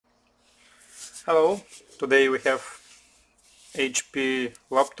Hello, today we have HP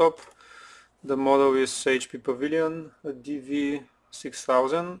laptop. The model is HP Pavilion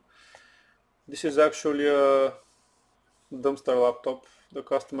DV6000. This is actually a dumpster laptop. The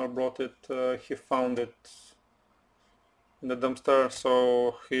customer brought it, he found it in the dumpster,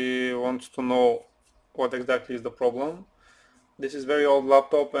 so he wants to know what exactly is the problem. This is very old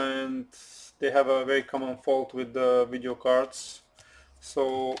laptop and they have a very common fault with the video cards.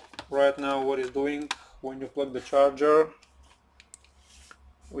 So right now what it's doing, when you plug the charger,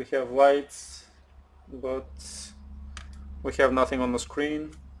 we have lights, but we have nothing on the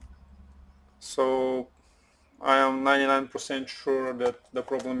screen. So I am 99% sure that the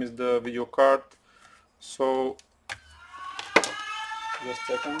problem is the video card. So just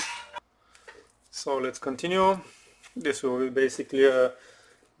a second. So let's continue. This will be basically a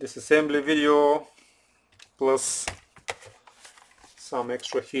disassembly video plus some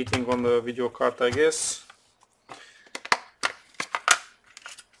extra heating on the video card, I guess.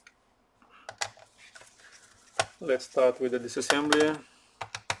 Let's start with the disassembly.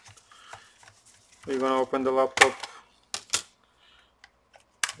 We're gonna open the laptop.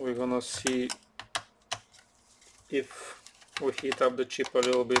 We're gonna see if we heat up the chip a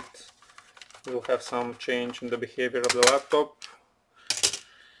little bit, we'll have some change in the behavior of the laptop.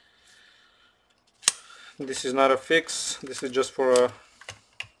 This is not a fix, this is just for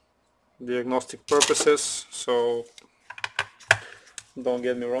diagnostic purposes, so don't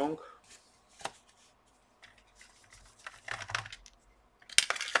get me wrong.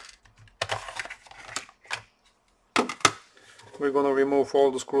 We're gonna remove all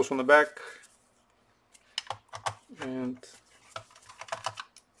the screws on the back and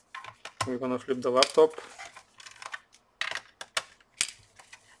we're gonna flip the laptop.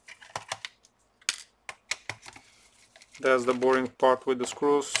 That's the boring part with the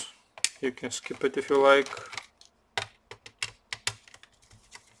screws. You can skip it if you like.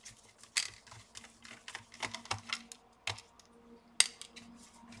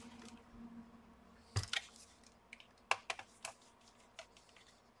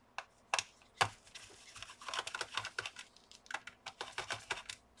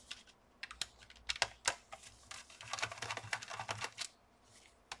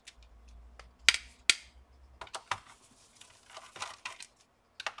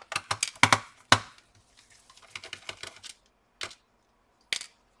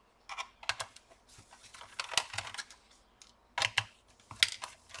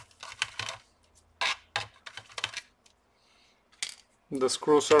 The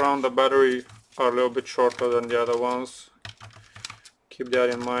screws around the battery are a little bit shorter than the other ones. Keep that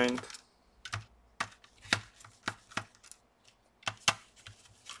in mind.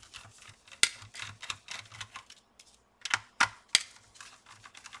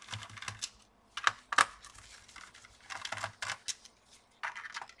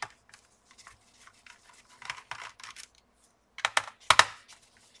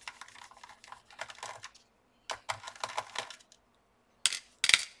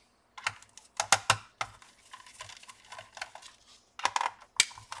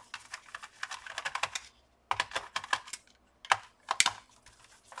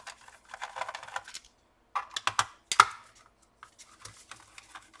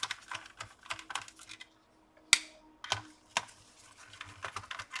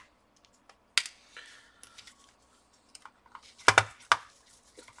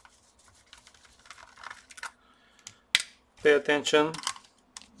 Pay attention,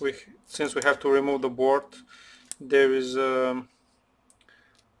 since we have to remove the board, there is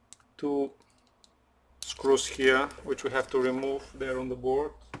two screws here which we have to remove. They're on the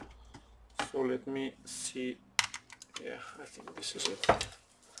board. So let me see. Yeah, I think this is it.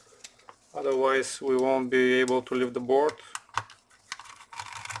 Otherwise we won't be able to lift the board.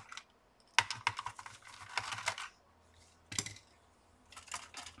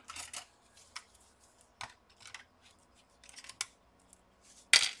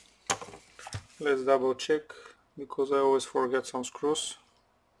 Let's double check, because I always forget some screws.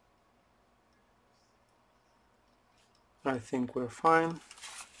 I think we're fine.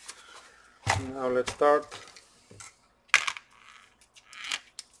 Now let's start.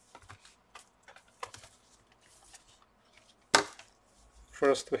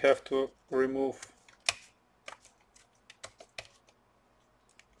 First we have to remove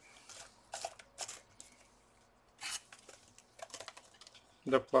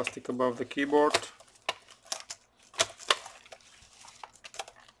the plastic above the keyboard.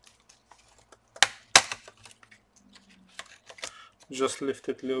 Just lift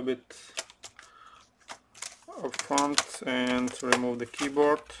it a little bit up front and remove the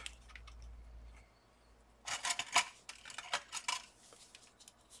keyboard.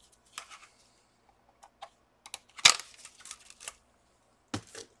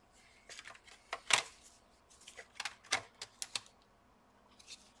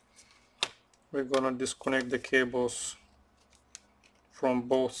 We're gonna disconnect the cables from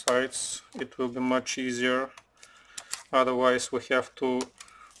both sides. It will be much easier. Otherwise we have to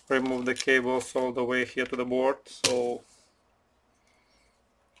remove the cables all the way here to the board. So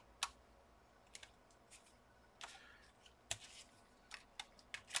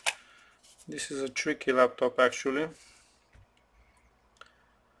this is a tricky laptop actually.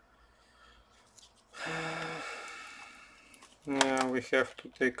 Yeah, we have to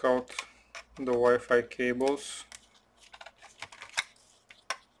take out the Wi-Fi cables.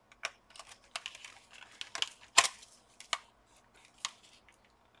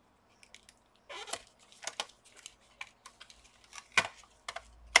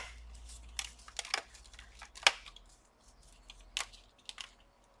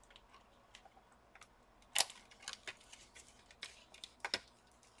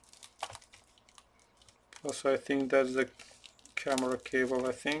 Also, I think that's the camera cable,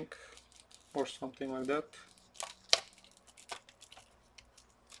 I think, or something like that.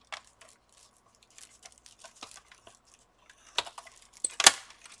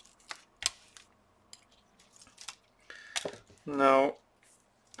 Now,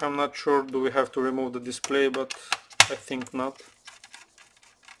 I'm not sure do we have to remove the display, but I think not.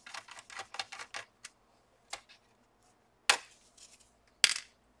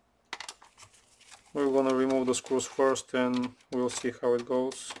 We're gonna remove the screws first and we'll see how it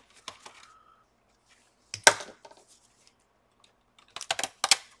goes.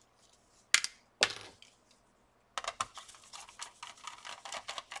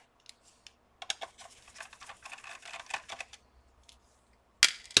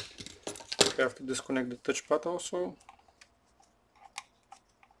 We have to disconnect the touchpad also.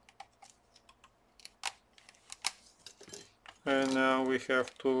 And now we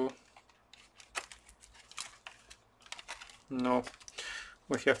have to... No,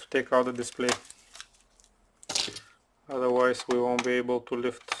 we have to take out the display. Otherwise we won't be able to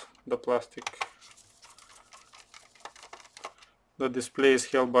lift the plastic. The display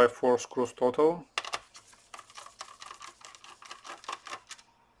is held by 4 screws total.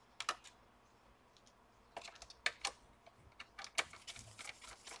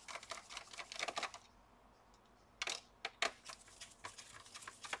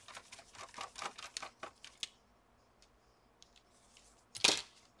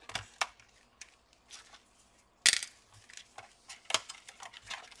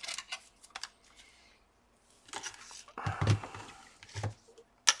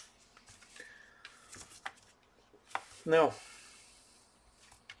 Now,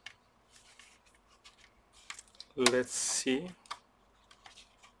 let's see.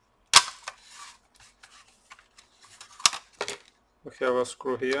 We have a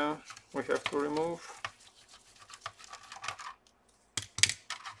screw here we have to remove.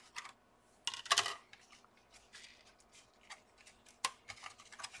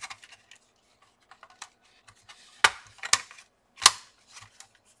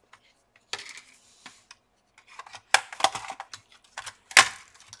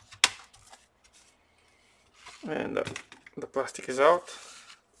 And the plastic is out.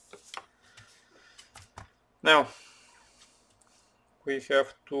 Now we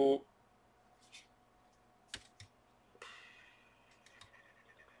have to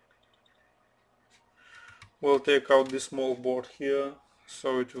we'll take out this small board here,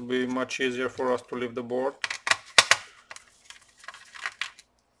 so it will be much easier for us to lift the board.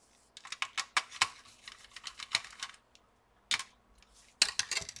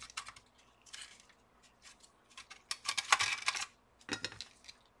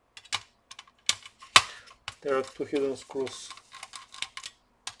 There are 2 hidden screws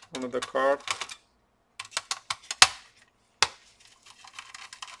under the card.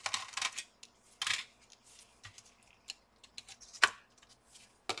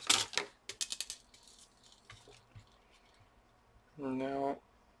 Now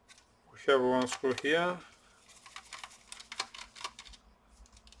we have 1 screw here.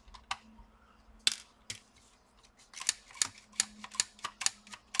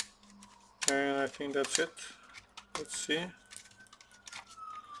 And I think that's it. Let's see.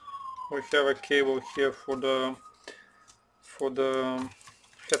 We have a cable here for the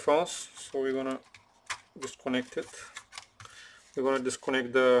headphones, so we're gonna disconnect it. We're gonna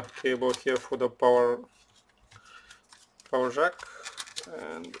disconnect the cable here for the power jack,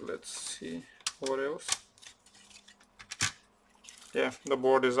 and let's see what else. Yeah, the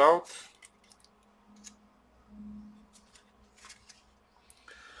board is out.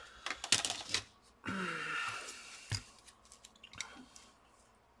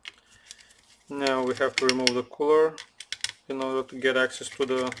 Now we have to remove the cooler in order to get access to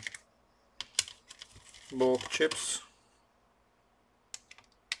the both chips.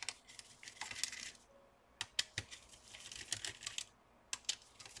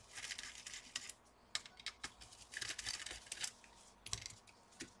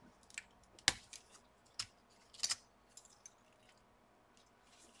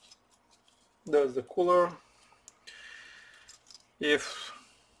 That's the cooler. If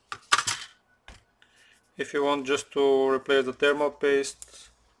you want just to replace the thermal paste,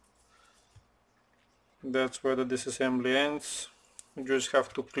 that's where the disassembly ends. You just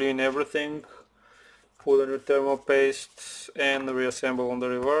have to clean everything, put on your thermal paste and reassemble on the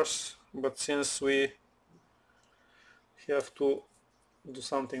reverse. But since we have to do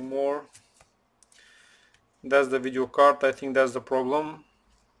something more, that's the video card. I think that's the problem.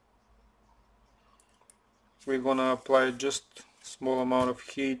 We're gonna apply just small amount of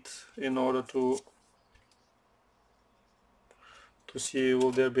heat in order to see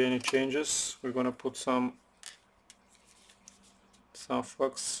will there be any changes. We're gonna put some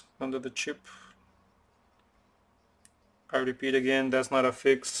flux under the chip. I repeat again, that's not a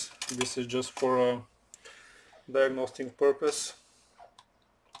fix. This is just for a diagnostic purpose.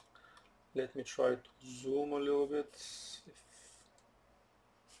 Let me try to zoom a little bit if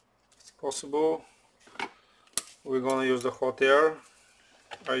it's possible. We're gonna use the hot air.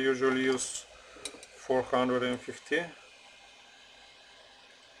 I usually use 450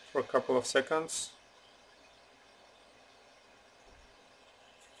 for a couple of seconds.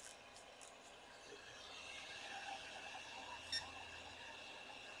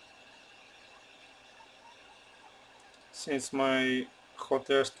 Since my hot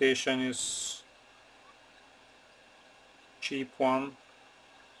air station is cheap one,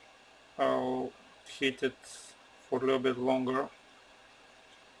 I'll heat it for a little bit longer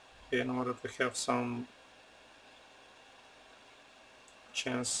in order to have some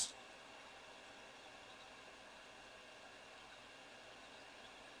chance.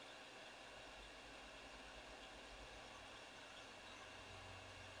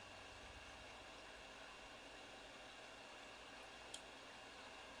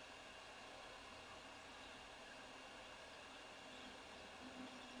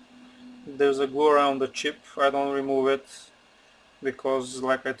 There's a glue around the chip. I don't remove it because,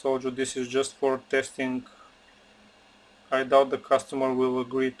 like I told you, this is just for testing. I doubt the customer will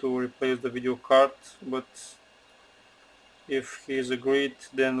agree to replace the video card, but if he's agreed,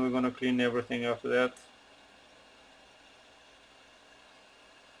 then we're gonna clean everything after that.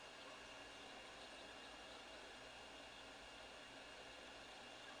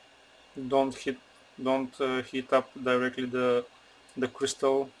 Don't heat up directly the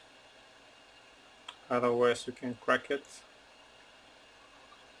crystal, otherwise you can crack it.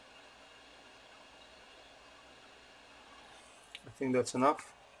 I think that's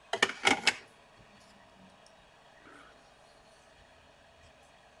enough.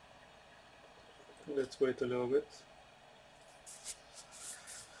 Let's wait a little bit.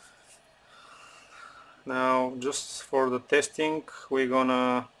 Now, just for the testing, we're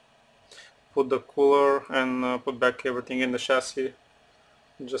gonna put the cooler and put back everything in the chassis,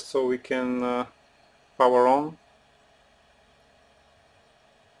 just so we can power on.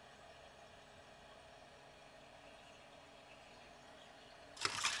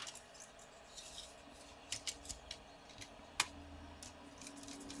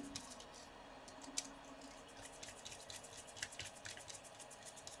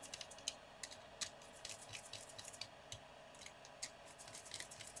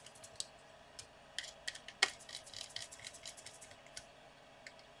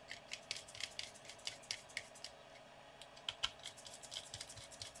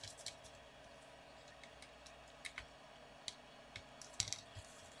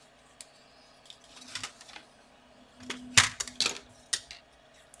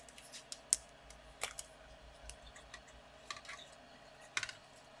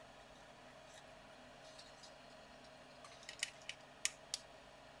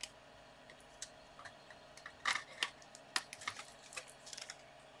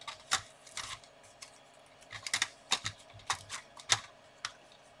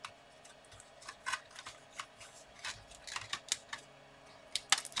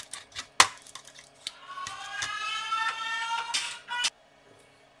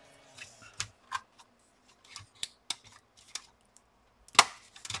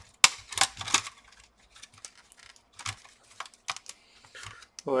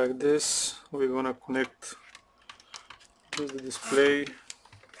 Like this, we're gonna connect to the display.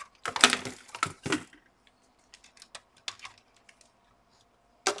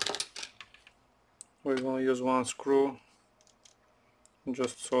 We're gonna use one screw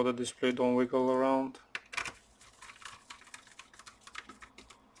just so the display don't wiggle around.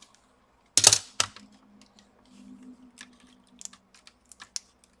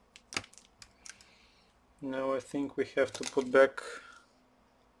 think we have to put back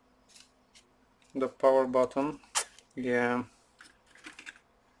the power button. Yeah.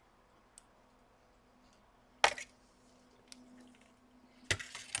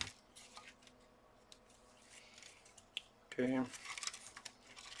 Okay.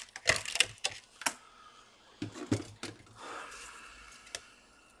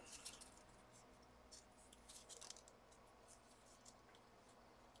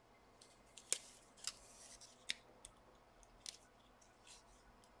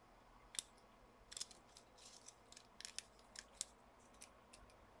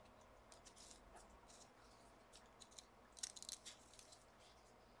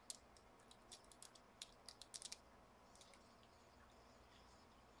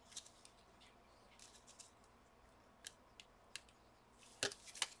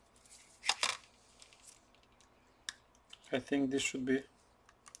 I think this should be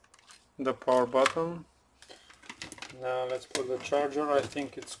the power button. Now let's put the charger. I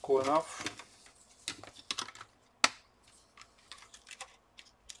think it's cool enough.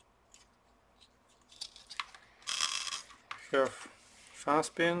 Have fan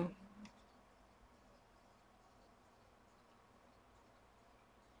spin.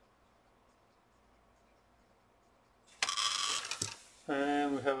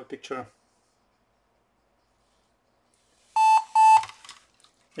 And we have a picture.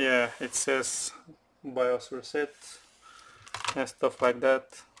 Yeah, it says BIOS reset and stuff like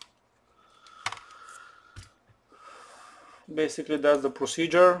that. Basically that's the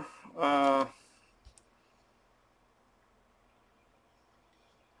procedure.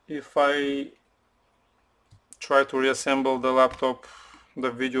 If I try to reassemble the laptop,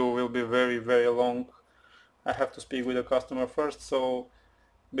 the video will be very long. I have to speak with the customer first, so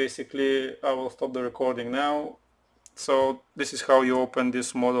basically I will stop the recording now. So this is how you open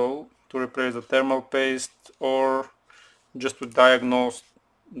this model to replace the thermal paste, or just to diagnose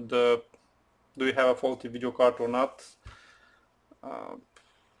do you have a faulty video card or not.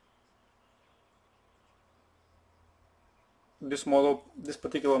 This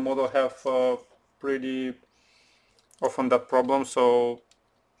particular model have pretty often that problem, so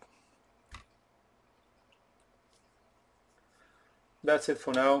that's it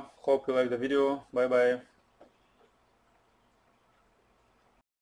for now. Hope you like the video. Bye bye.